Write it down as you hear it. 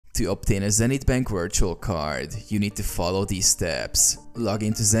To obtain a Zenith Bank virtual card, you need to follow these steps. Log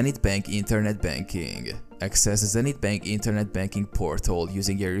into Zenith Bank Internet Banking. Access the Zenith Bank Internet Banking portal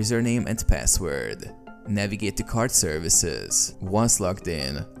using your username and password. Navigate to Card Services. Once logged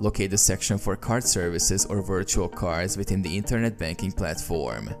in, locate the section for card services or virtual cards within the Internet Banking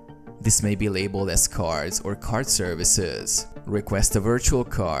platform. This may be labeled as Cards or Card Services. Request a virtual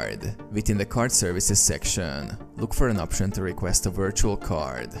card. Within the Card Services section, look for an option to request a virtual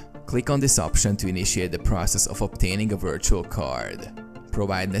card. Click on this option to initiate the process of obtaining a virtual card.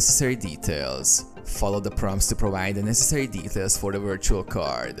 Provide necessary details. Follow the prompts to provide the necessary details for the virtual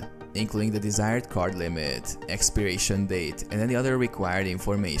card, including the desired card limit, expiration date, and any other required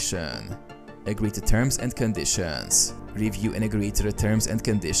information. Agree to terms and conditions. Review and agree to the terms and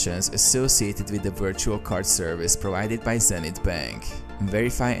conditions associated with the virtual card service provided by Zenith Bank.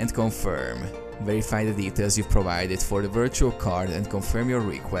 Verify and confirm. Verify the details you've provided for the virtual card and confirm your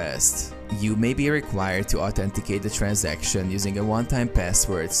request. You may be required to authenticate the transaction using a one-time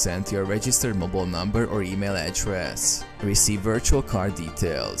password sent to your registered mobile number or email address. Receive virtual card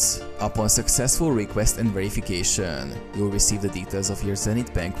details. Upon successful request and verification, you'll receive the details of your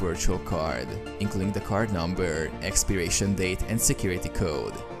Zenith Bank virtual card, including the card number, expiration date, and security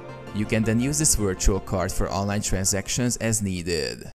code. You can then use this virtual card for online transactions as needed.